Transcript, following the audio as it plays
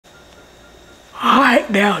Alright,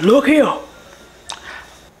 now look here.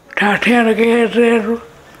 Titanic has that.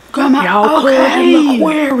 Grandma, Y'all okay. cousin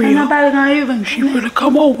Aquarium. Ain't nobody gonna even. She better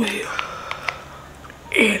come over here.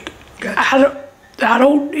 And I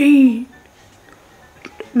don't need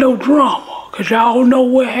no drama, cause y'all know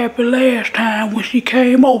what happened last time when she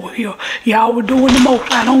came over here. Y'all were doing the most.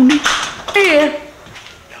 I don't need. And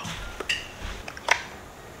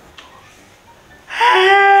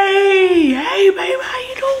hey, baby, how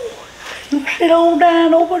you doing? You sit on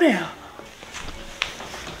down over there.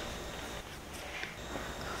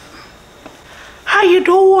 How you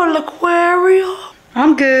doing, Aquarium?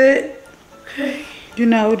 I'm good. Okay. You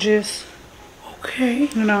know, just, Okay.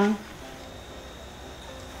 you know.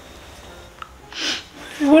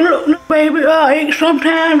 Well, look, baby,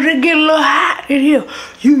 sometimes it get a little hot in here.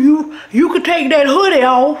 You could take that hoodie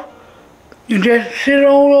off and just sit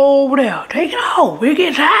on over there. Take it off. It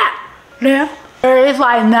gets hot now. It's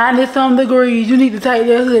like 90-some degrees. You need to take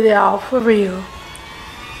that hoodie off, for real.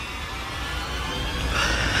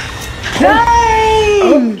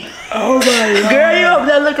 Dang! Oh my God. Girl, you up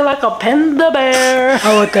there looking like a panda bear.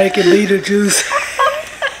 I was taking leader juice.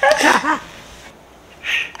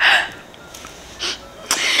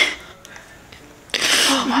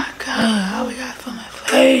 Oh my God, how we got so much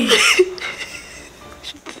fun. Hey.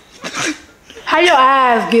 How your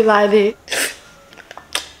eyes get like that?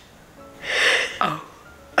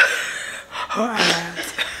 Her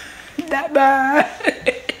eyes. That bad.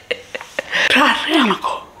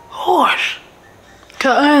 Titanical horse.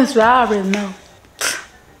 Cause I already know.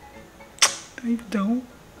 You don't.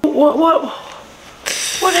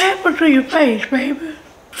 What happened to your face, baby?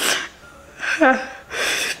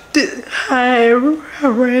 I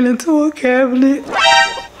ran into a cabinet.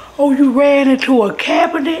 Oh, you ran into a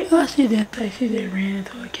cabinet? Oh, she didn't say she just ran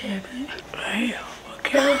into a cabinet. Damn, a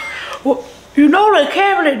cabinet. Well, you know the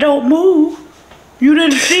cabinet don't move. You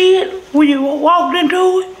didn't see it when you walked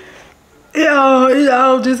into it? It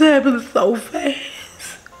all just happened so fast.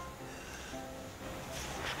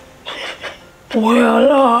 Well,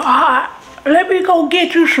 let me go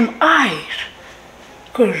get you some ice.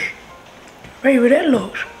 Cause, baby, that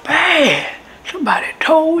looks bad. Somebody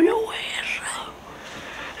told your ass up.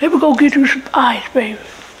 Let me go get you some ice, baby.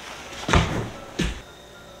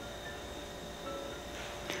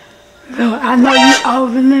 Look, I know you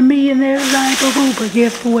older than me and everything, boo, but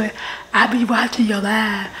guess what? I be watching your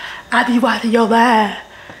live. I be watching your live.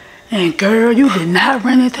 And girl, you did not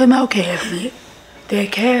run into no cabinet.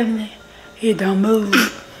 That cabinet, it don't move.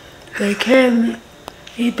 That cabinet,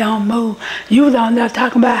 it don't move. You was on there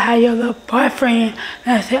talking about how your little boyfriend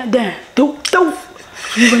that sat down, doop, doop.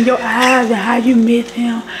 You and your eyes and how you miss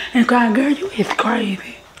him. And crying, girl, you is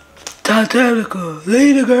crazy. Titanica,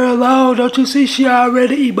 leave the girl alone. Don't you see she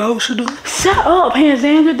already emotional? Shut up,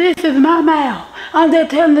 Hansandra. This is my mouth. I'm just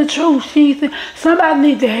telling the truth. Somebody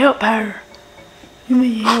needs to help her. You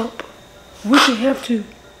need help. We can help you.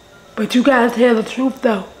 But you gotta tell the truth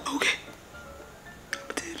though. Okay.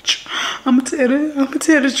 I'm gonna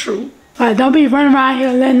tell the truth. Like, don't be running around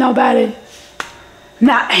here letting nobody,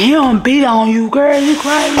 not him, beat on you, girl. You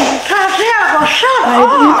crazy. Tatiana, shut up.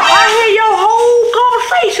 I hear your whole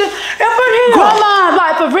conversation up in here. Grandma,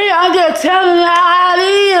 like for real, I'm just telling you how it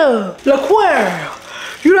is.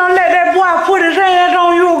 Laquera, you don't let that boy put his hands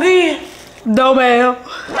on you again? No, ma'am.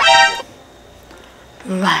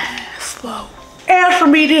 Lying slow. Answer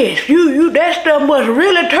me this. That stuff must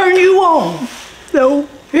really turn you on. No.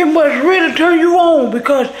 It must really turn you on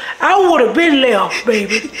because I would have been left,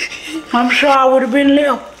 baby. I'm sure I would have been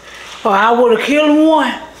left. Or I would have killed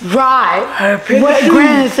one. Right. What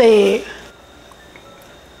Granny said.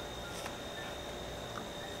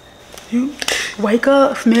 You wake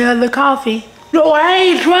up, smell the coffee. No, I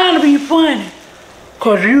ain't trying to be funny.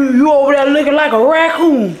 Cause you over there looking like a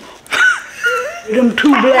raccoon. Them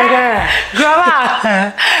two black eyes. Girl,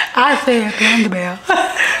 I said Panda Bear.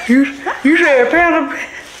 You said Panda Bear?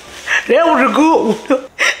 That was a good one.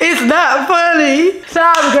 It's not funny.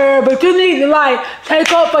 Sorry, girl, but you need to like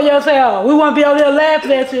take up for yourself. We want to be over there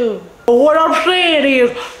laughing at you. But what I'm saying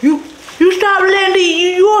is, you stop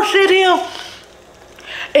letting you'll sit here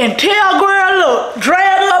and tell girl, look,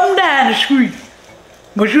 drag up and down the street.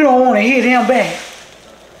 But you don't want to hit him back.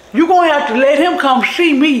 You're going to have to let him come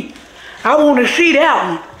see me. I want to see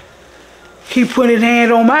that one. Keep putting his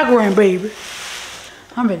hands on my grandbaby.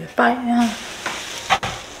 I'm ready to fight now.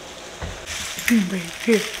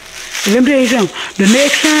 Here. Let me tell you something. The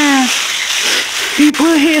next time he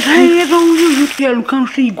put his hands on you, you tell him come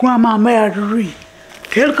see Grandma Marjorie.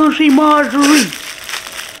 Tell him come see Marjorie.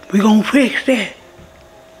 We gonna fix that.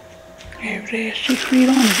 If there's 6 feet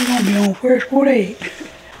on it, we're gonna be on first 48.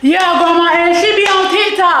 Yeah, grandma, and she be on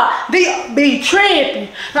TikTok. Be tripping.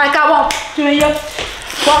 Like I want you in your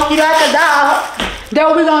walk you like a dog. That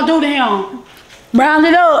what we gonna do to him. Round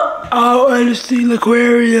it up. Oh, Ernestine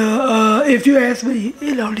Aquaria, if you ask me,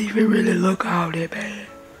 it don't even really look all that bad.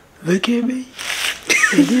 Look at me.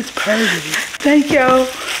 It is perfect. Thank you.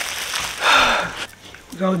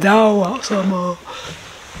 We gonna dog walk some more.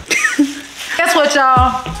 Guess what,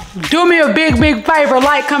 y'all? Do me a big favor.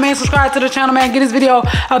 Like, comment, subscribe to the channel, man. Give this video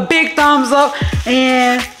a big thumbs up.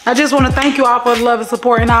 And I just want to thank you all for the love and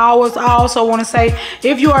support. And I also want to say,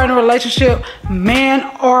 if you are in a relationship,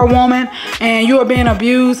 man or woman, and you are being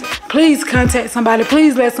abused, please contact somebody.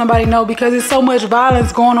 Please let somebody know, because there's so much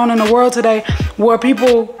violence going on in the world today where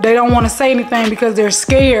people, they don't want to say anything because they're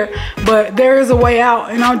scared. But there is a way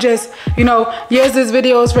out. And I'm just, you know, yes, this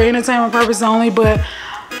video is for entertainment purposes only, but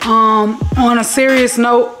on a serious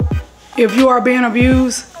note, if you are being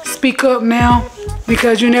abused, speak up now,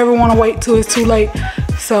 because you never want to wait till it's too late.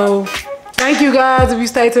 So thank you guys. If you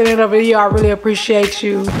stay to the end of the video, I really appreciate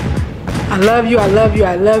you. I love you. I love you.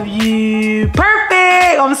 I love you. Perfect.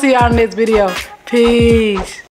 I'm gonna see y'all in the next video. Peace.